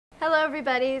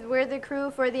everybody. We're the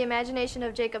crew for The Imagination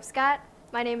of Jacob Scott.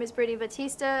 My name is Brittany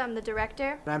Batista. I'm the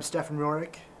director. And I'm Stefan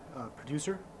Rorick,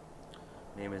 producer.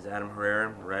 My name is Adam Herrera,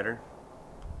 writer.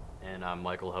 And I'm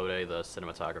Michael Hode, the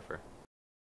cinematographer.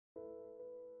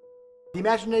 The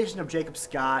Imagination of Jacob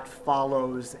Scott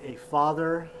follows a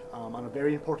father on a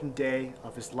very important day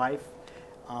of his life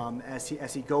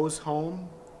as he goes home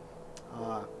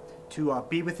to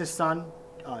be with his son,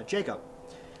 Jacob.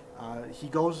 He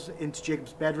goes into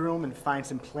Jacob's bedroom and finds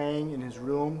him playing in his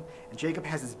room, and Jacob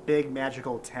has this big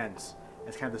magical tent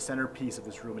as kind of the centerpiece of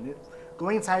this room. And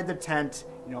going inside the tent,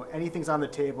 anything's on the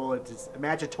table. It's a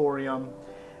magitorium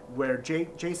where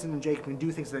Jason and Jacob can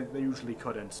do things that they usually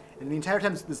couldn't. And the entire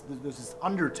time there's this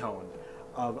undertone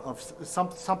of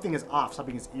something is off,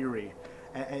 something is eerie.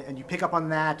 And you pick up on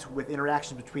that with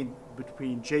interactions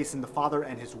between Jason, the father,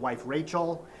 and his wife,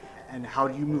 Rachel. And how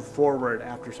do you move forward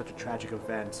after such a tragic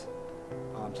event,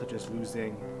 such as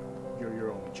losing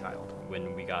your only child?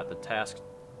 When we got the task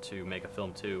to make a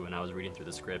film too, and I was reading through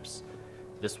the scripts,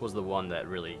 this was the one that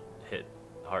really hit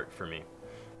hard for me.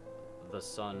 The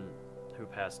son who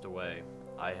passed away,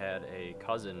 I had a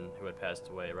cousin who had passed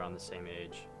away around the same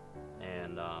age,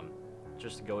 and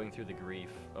just going through the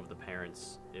grief of the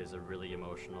parents is a really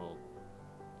emotional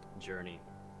journey.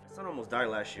 My son almost died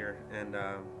last year, and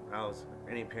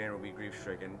any parent would be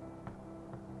grief-stricken.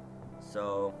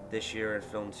 So this year in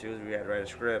film 2, we had to write a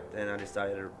script, and I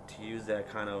decided to use that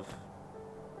kind of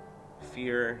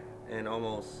fear and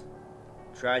almost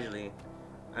tragedy,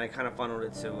 and I kind of funneled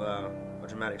it to a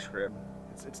dramatic script.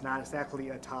 It's not exactly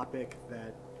a topic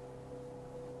that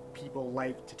people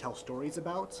like to tell stories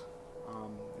about.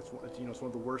 It's one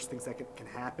of the worst things that can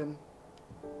happen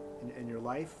in your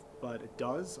life, but it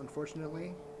does,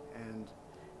 unfortunately. And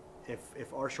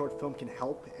if our short film can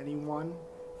help anyone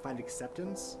find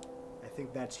acceptance, I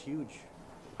think that's huge.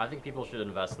 I think people should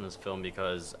invest in this film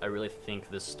because I really think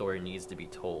this story needs to be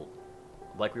told.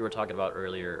 Like we were talking about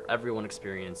earlier, everyone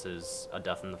experiences a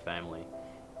death in the family.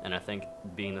 And I think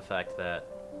being the fact that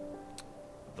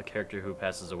the character who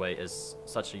passes away is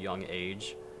such a young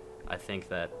age, I think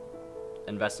that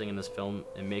investing in this film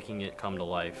and making it come to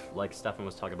life, like Stefan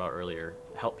was talking about earlier,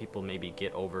 help people maybe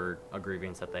get over a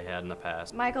grievance that they had in the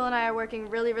past. Michael and I are working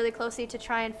really, really closely to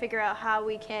try and figure out how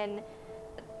we can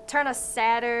turn a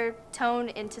sadder tone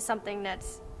into something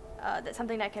that's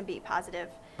something that can be positive.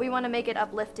 We want to make it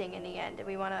uplifting in the end, and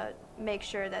we want to make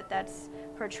sure that that's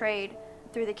portrayed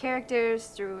through the characters,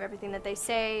 through everything that they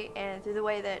say, and through the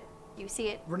way that you see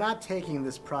it. We're not taking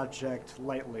this project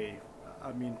lightly.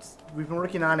 I mean, we've been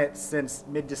working on it since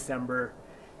mid-December,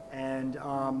 and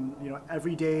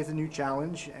every day is a new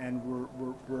challenge, and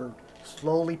we're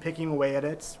slowly picking away at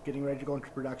it, getting ready to go into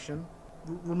production.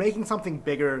 We're making something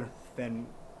bigger than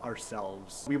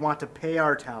ourselves. We want to pay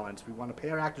our talents. We want to pay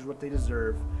our actors what they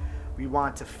deserve. We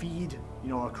want to feed,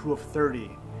 a crew of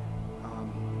 30.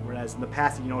 Whereas in the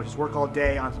past, just work all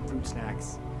day on some fruit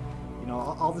snacks.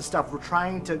 All this stuff. We're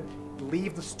trying to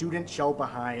leave the student shell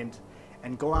behind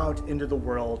and go out into the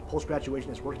world post-graduation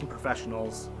as working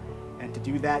professionals. And to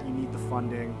do that, you need the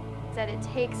funding. That it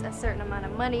takes a certain amount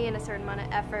of money and a certain amount of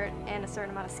effort and a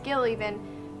certain amount of skill even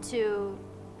to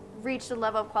reach the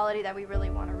level of quality that we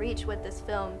really want to reach with this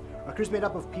film. Our crew's made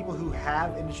up of people who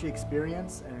have industry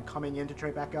experience and coming into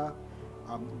Tribeca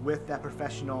with that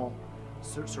professional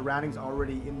surroundings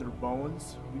already in their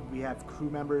bones. We have crew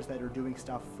members that are doing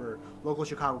stuff for local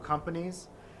Chicago companies.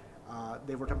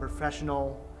 They've worked on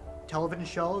professional television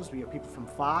shows. We have people from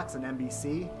Fox and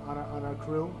NBC on our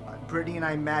crew. Brittany and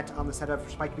I met on the set of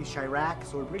Spike Lee's Chirac,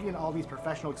 so we're bringing in all these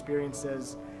professional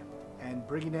experiences and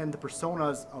bringing in the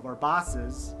personas of our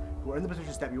bosses who are in the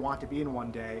positions that we want to be in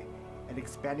one day and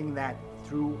expanding that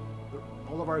through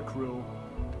all of our crew.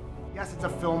 Yes, it's a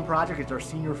film project, it's our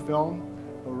senior film,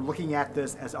 but we're looking at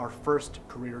this as our first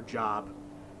career job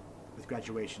with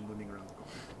graduation looming around the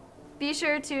corner. Be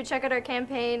sure to check out our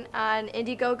campaign on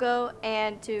Indiegogo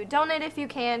and to donate if you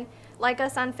can. Like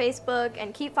us on Facebook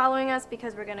and keep following us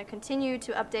because we're going to continue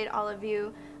to update all of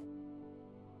you